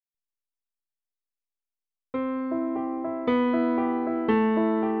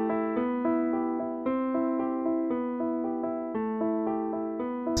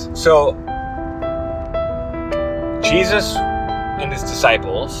So, Jesus and his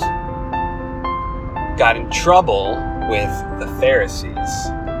disciples got in trouble with the Pharisees.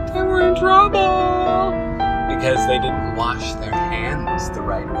 They were in trouble because they didn't wash their hands the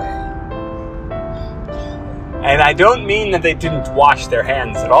right way. And I don't mean that they didn't wash their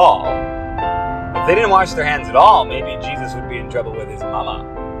hands at all. If they didn't wash their hands at all, maybe Jesus would be in trouble with his mama.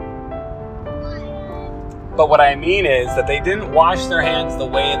 But what I mean is that they didn't wash their hands the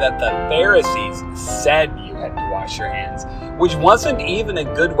way that the Pharisees said you had to wash your hands, which wasn't even a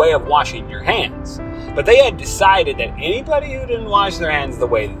good way of washing your hands. But they had decided that anybody who didn't wash their hands the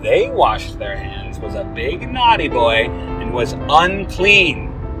way they washed their hands was a big naughty boy and was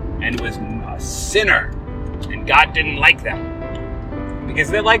unclean and was a sinner. And God didn't like them because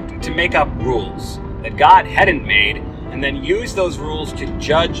they liked to make up rules that God hadn't made and then use those rules to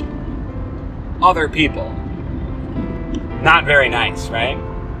judge other people. Not very nice, right?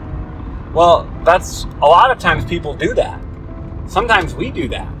 Well, that's a lot of times people do that. Sometimes we do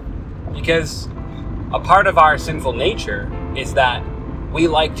that because a part of our sinful nature is that we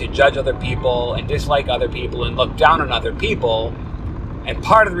like to judge other people and dislike other people and look down on other people. And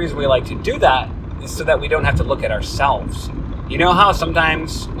part of the reason we like to do that is so that we don't have to look at ourselves. You know how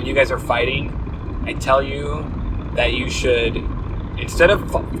sometimes when you guys are fighting, I tell you that you should, instead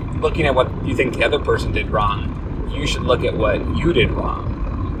of looking at what you think the other person did wrong, you should look at what you did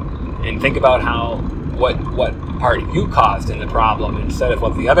wrong and think about what part you caused in the problem instead of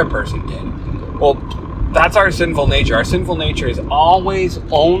what the other person did. Well, that's our sinful nature. Our sinful nature is always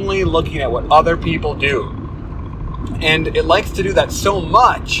only looking at what other people do. And it likes to do that so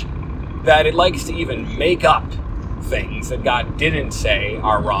much that it likes to even make up things that God didn't say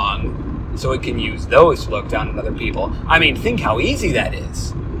are wrong so it can use those to look down at other people. I mean, think how easy that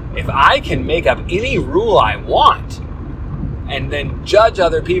is. If I can make up any rule I want and then judge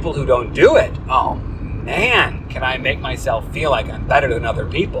other people who don't do it, oh man, can I make myself feel like I'm better than other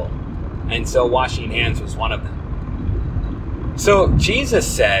people? And so washing hands was one of them. So Jesus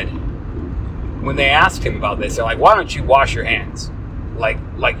said, when they asked him about this, they're like, why don't you wash your hands? Like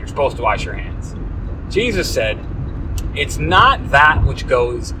you're supposed to wash your hands. Jesus said, it's not that which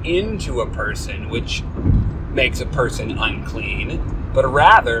goes into a person which makes a person unclean, but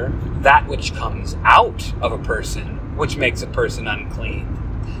rather that which comes out of a person which makes a person unclean.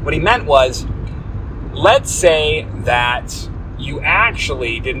 What he meant was, let's say that you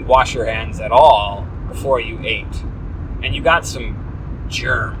actually didn't wash your hands at all before you ate, and you got some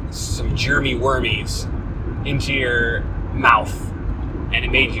germs, some germy wormies into your mouth, and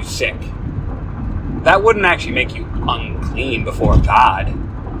it made you sick. That wouldn't actually make you unclean before God,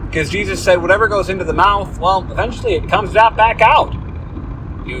 because Jesus said whatever goes into the mouth, well, eventually it comes back out.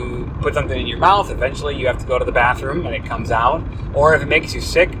 You put something in your mouth, eventually you have to go to the bathroom and it comes out. Or if it makes you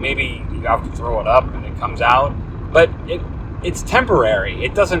sick, maybe you have to throw it up and it comes out. But it's temporary.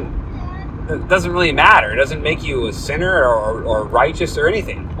 It doesn't really matter. It doesn't make you a sinner or righteous or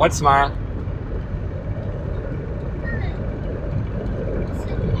anything. What's Mara?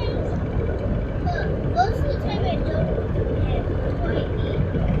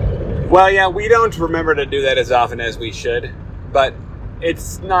 Well, yeah, we don't remember to do that as often as we should, but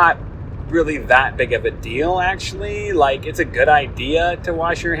it's not really that big of a deal, actually. Like, it's a good idea to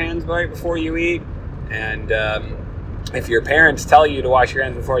wash your hands right before you eat, and if your parents tell you to wash your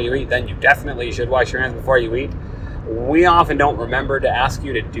hands before you eat, then you definitely should wash your hands before you eat. We often don't remember to ask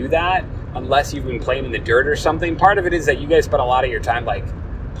you to do that unless you've been playing in the dirt or something. Part of it is that you guys spend a lot of your time, like,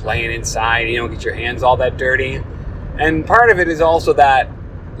 playing inside, you don't get your hands all that dirty. And part of it is also that,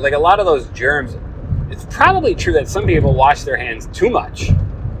 like, a lot of those germs, it's probably true that some people wash their hands too much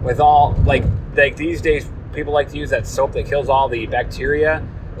with all, like these days, people like to use that soap that kills all the bacteria,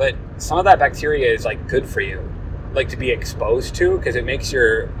 but some of that bacteria is, like, good for you, like, to be exposed to, because it makes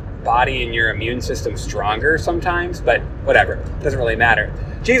your body and your immune system stronger sometimes, but whatever, it doesn't really matter.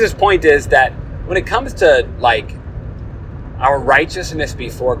 Jesus' point is that when it comes to, like, our righteousness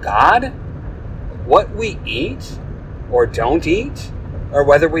before God, what we eat or don't eat, or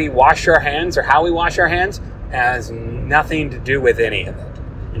whether we wash our hands or how we wash our hands, has nothing to do with any of it.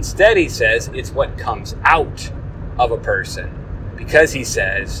 Instead, he says, it's what comes out of a person. Because he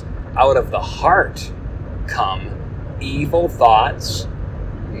says, out of the heart come evil thoughts,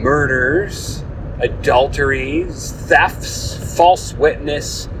 murders, adulteries, thefts, false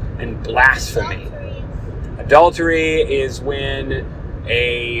witness, and blasphemy. Adultery is when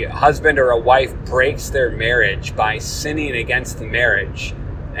a husband or a wife breaks their marriage by sinning against the marriage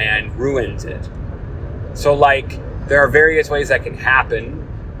and ruins it. So, like, there are various ways that can happen,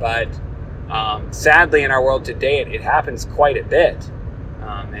 but sadly in our world today it happens quite a bit.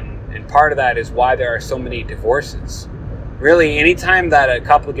 And And part of that is why there are so many divorces. Really, anytime that a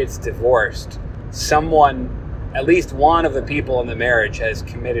couple gets divorced, someone, at least one of the people in the marriage, has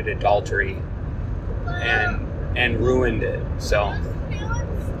committed adultery and ruined it. So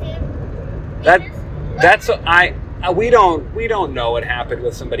we don't know what happened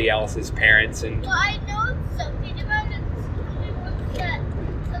with somebody else's parents. And well, I know something about it.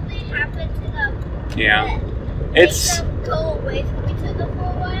 Something happened to them. Yeah, it's go away from each other for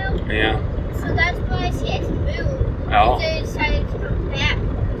a while. Yeah. So that's why she had to move. Oh. They decided to come back.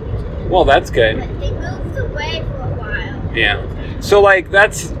 Well, that's good. But they moved away for a while. Yeah. So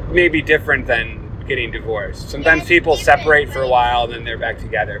that's maybe different than getting divorced. Sometimes people separate for a while, then they're back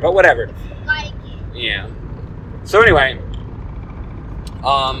together. But whatever. Like it. Yeah. So anyway,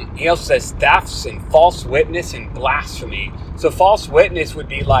 he also says thefts and false witness and blasphemy. So false witness would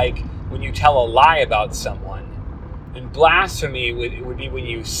be like when you tell a lie about someone. And blasphemy would be when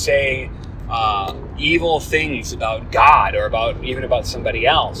you say evil things about God or even about somebody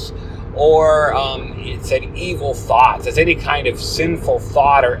else. Or it said evil thoughts. It's any kind of sinful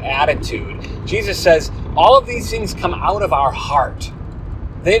thought or attitude. Jesus says all of these things come out of our heart.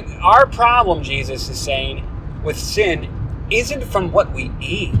 Our problem, Jesus is saying, with sin isn't from what we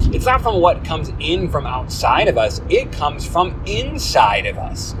eat. It's not from what comes in from outside of us. It comes from inside of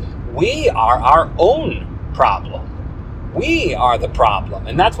us. We are our own problem. We are the problem.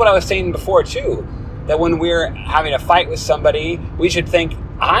 And that's what I was saying before too, that when we're having a fight with somebody, we should think,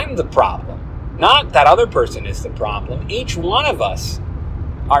 I'm the problem, not that other person is the problem. Each one of us,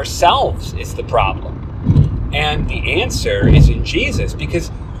 ourselves, is the problem. And the answer is in Jesus,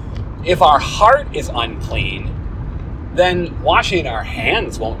 because if our heart is unclean, then washing our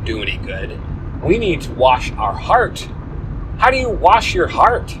hands won't do any good. We need to wash our heart. How do you wash your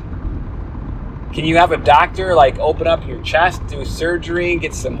heart? Can you have a doctor open up your chest, do surgery,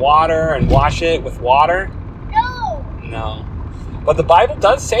 get some water and wash it with water? No. But the Bible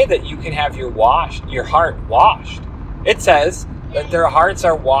does say that you can have your heart washed. It says that their hearts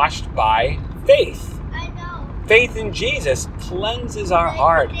are washed by faith. I know. Faith in Jesus cleanses our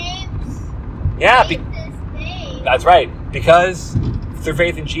heart. Yeah, that's right. Because through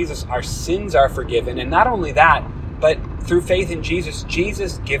faith in Jesus, our sins are forgiven. And not only that, but through faith in Jesus,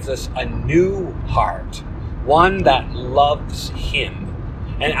 Jesus gives us a new heart, one that loves Him.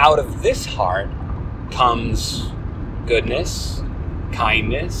 And out of this heart comes goodness,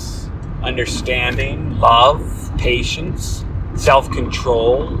 kindness, understanding, love, patience,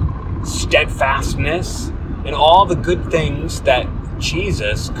 self-control, steadfastness, and all the good things that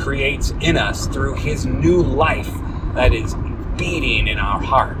Jesus creates in us through His new life that is beating in our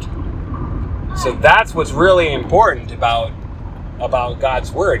heart. So that's what's really important about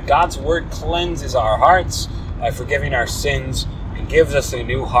God's Word. God's Word cleanses our hearts by forgiving our sins and gives us a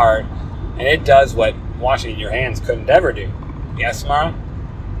new heart. And it does what washing your hands couldn't ever do. Yes, Mara?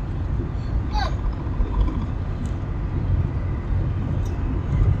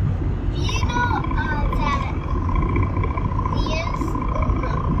 Do you know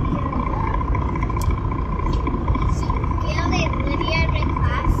that Lydia in my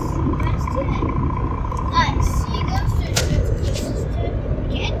class last year? She goes to church with her sister.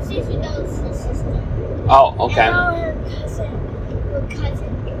 You can't say she knows her sister. Oh, okay. And her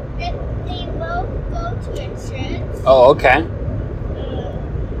cousin. They both go to a church. Oh, okay.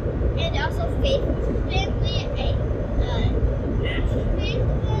 And also Faith's family and Ashley's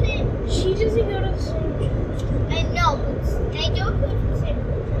family. She doesn't go to the same church. I know, but I don't go to the same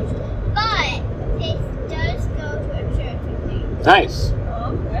church. But Faith does go to a church with me. Nice.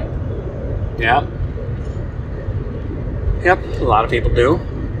 Oh, okay. Yeah. Yep, a lot of people do.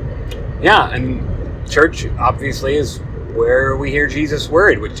 Yeah, and church obviously is where we hear Jesus'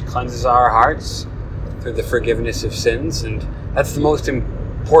 word, which cleanses our hearts through the forgiveness of sins, and that's the most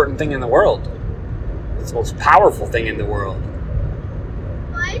important thing in the world. It's the most powerful thing in the world.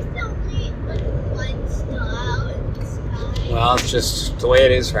 Why is there only one star in the sky? Well, it's just the way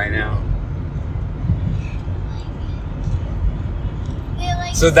it is right now.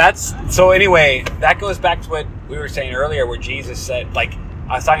 So anyway, that goes back to what we were saying earlier, where Jesus said, I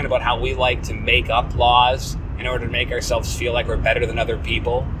was talking about how we like to make up laws in order to make ourselves feel like we're better than other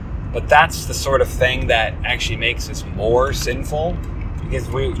people. But that's the sort of thing that actually makes us more sinful, because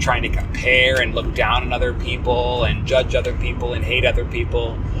we're trying to compare and look down on other people and judge other people and hate other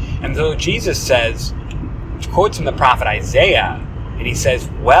people. And so Jesus says, quotes from the prophet Isaiah, and he says,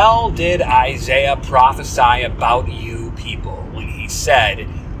 well did Isaiah prophesy about you people when he said,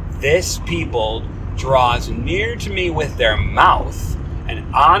 this people draws near to me with their mouth and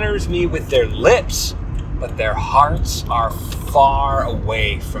honors me with their lips, but their hearts are far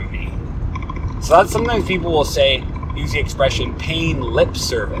away from me. So that's sometimes people will say, use the expression paying lip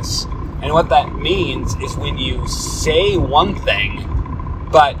service. And what that means is when you say one thing,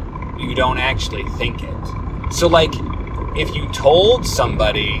 but you don't actually think it. So like, if you told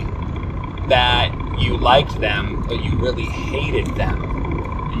somebody that you liked them, but you really hated them,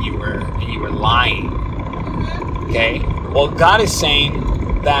 and you were lying, okay? Well, God is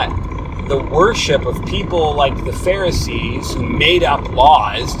saying that the worship of people like the Pharisees, who made up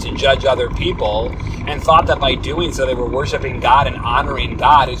laws to judge other people and thought that by doing so they were worshiping God and honoring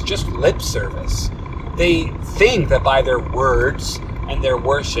God, is just lip service. They think that by their words and their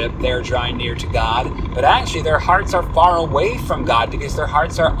worship they're drawing near to God, but actually their hearts are far away from God because their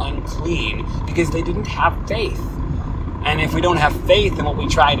hearts are unclean because they didn't have faith. And if we don't have faith, then what we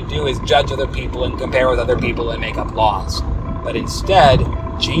try to do is judge other people and compare with other people and make up laws. But instead,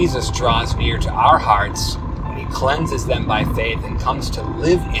 Jesus draws near to our hearts and he cleanses them by faith and comes to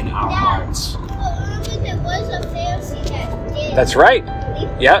live in our hearts. There was a Pharisee that did. That's right.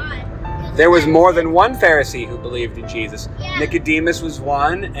 Yep. God. There was more than one Pharisee who believed in Jesus. Yeah. Nicodemus was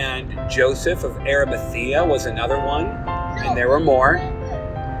one, and Joseph of Arimathea was another one, and there were more.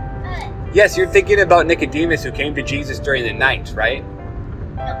 Yes, you're thinking about Nicodemus who came to Jesus during the night, right?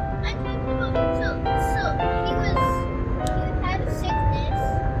 No, I talked about so he had a sickness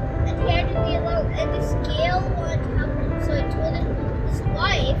and he had to be alone, and the scale wanted to help him, so he told his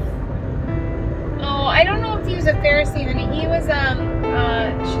wife. Oh, I don't know if he was a Pharisee. I mean, he was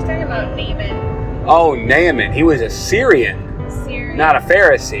she's talking about Naaman. Oh, Naaman. He was a Syrian, not a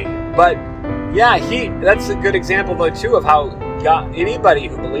Pharisee. But yeah, that's a good example though too of how God, anybody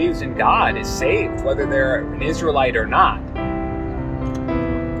who believes in God is saved, whether they're an Israelite or not.